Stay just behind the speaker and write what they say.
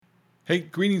Hey,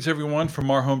 greetings everyone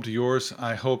from our home to yours.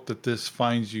 I hope that this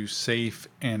finds you safe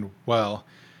and well.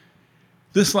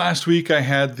 This last week, I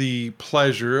had the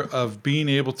pleasure of being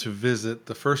able to visit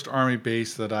the first Army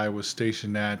base that I was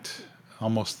stationed at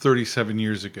almost 37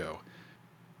 years ago.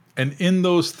 And in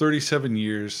those 37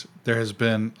 years, there has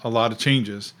been a lot of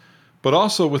changes. But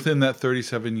also within that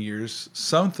 37 years,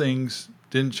 some things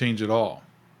didn't change at all.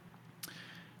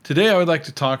 Today, I would like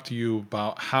to talk to you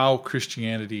about how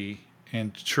Christianity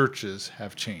and churches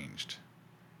have changed.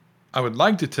 I would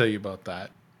like to tell you about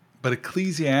that, but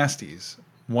Ecclesiastes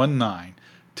 1:9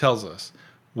 tells us,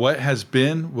 "What has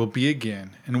been will be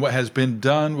again, and what has been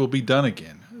done will be done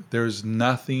again. There is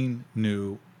nothing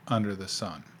new under the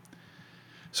sun."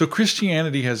 So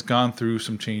Christianity has gone through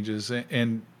some changes,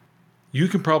 and you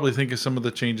can probably think of some of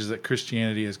the changes that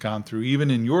Christianity has gone through,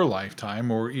 even in your lifetime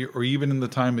or even in the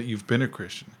time that you've been a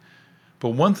Christian.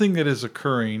 But one thing that is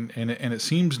occurring, and it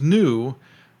seems new,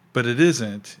 but it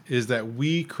isn't, is that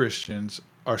we Christians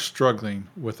are struggling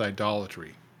with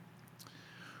idolatry.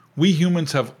 We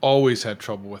humans have always had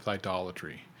trouble with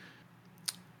idolatry.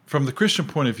 From the Christian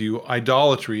point of view,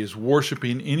 idolatry is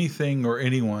worshiping anything or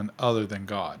anyone other than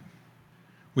God.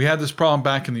 We had this problem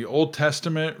back in the Old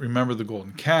Testament. Remember the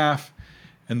golden calf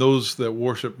and those that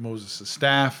worship Moses'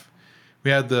 staff. We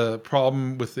had the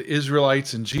problem with the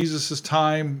Israelites in Jesus'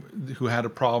 time who had a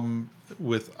problem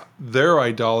with their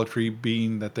idolatry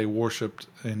being that they worshiped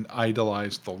and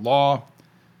idolized the law.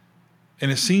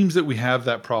 And it seems that we have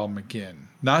that problem again.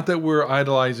 Not that we're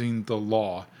idolizing the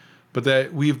law, but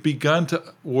that we've begun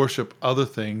to worship other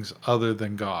things other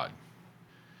than God.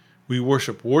 We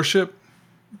worship,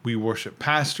 we worship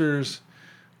pastors,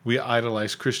 we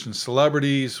idolize Christian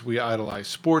celebrities, we idolize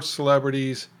sports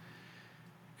celebrities.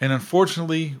 And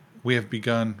unfortunately, we have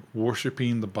begun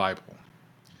worshiping the Bible.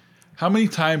 How many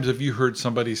times have you heard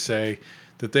somebody say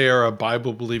that they are a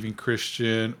Bible-believing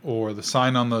Christian, or the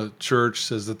sign on the church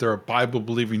says that they're a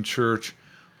Bible-believing church,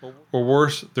 or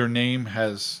worse, their name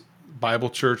has Bible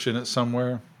church in it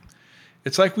somewhere?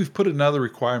 It's like we've put another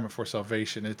requirement for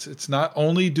salvation. It's not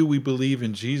only do we believe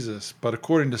in Jesus, but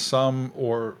according to some,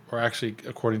 or actually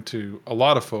according to a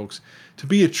lot of folks, to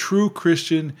be a true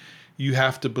Christian, you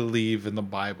have to believe in the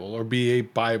Bible or be a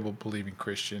Bible-believing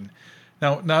Christian.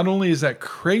 Now, not only is that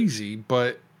crazy,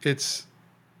 but it's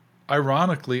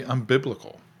ironically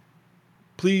unbiblical.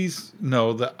 Please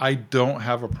know that I don't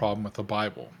have a problem with the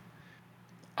Bible.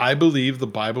 I believe the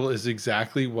Bible is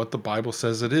exactly what the Bible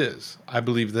says it is. I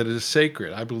believe that it is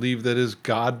sacred. I believe that it is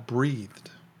God-breathed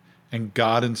and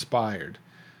God-inspired.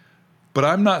 But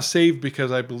I'm not saved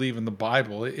because I believe in the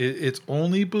Bible. It's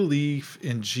only belief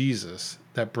in Jesus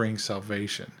that brings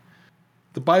salvation.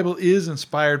 The Bible is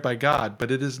inspired by God,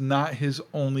 but it is not His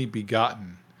only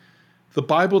begotten. The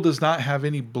Bible does not have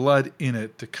any blood in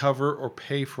it to cover or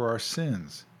pay for our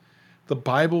sins. The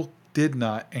Bible did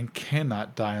not and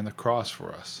cannot die on the cross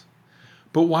for us.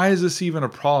 But why is this even a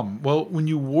problem? Well, when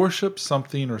you worship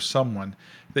something or someone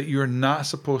that you're not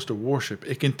supposed to worship,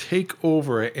 it can take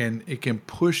over and it can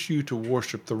push you to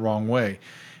worship the wrong way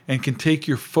and can take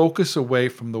your focus away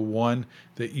from the one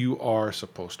that you are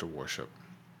supposed to worship.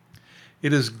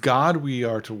 It is God we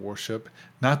are to worship,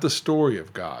 not the story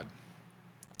of God.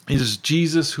 It is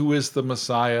Jesus who is the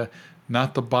Messiah,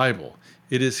 not the Bible.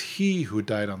 It is He who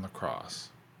died on the cross.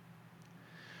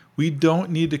 We don't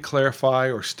need to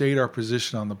clarify or state our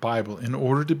position on the Bible in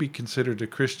order to be considered a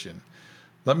Christian.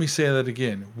 Let me say that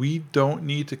again. We don't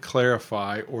need to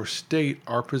clarify or state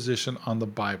our position on the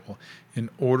Bible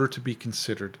in order to be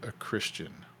considered a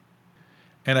Christian.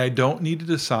 And I don't need to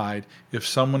decide if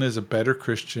someone is a better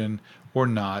Christian or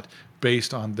not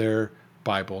based on their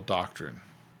Bible doctrine.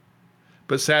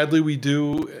 But sadly we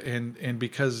do, and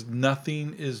because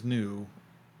nothing is new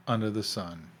under the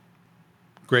sun.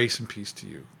 Grace and peace to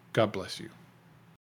you. God bless you.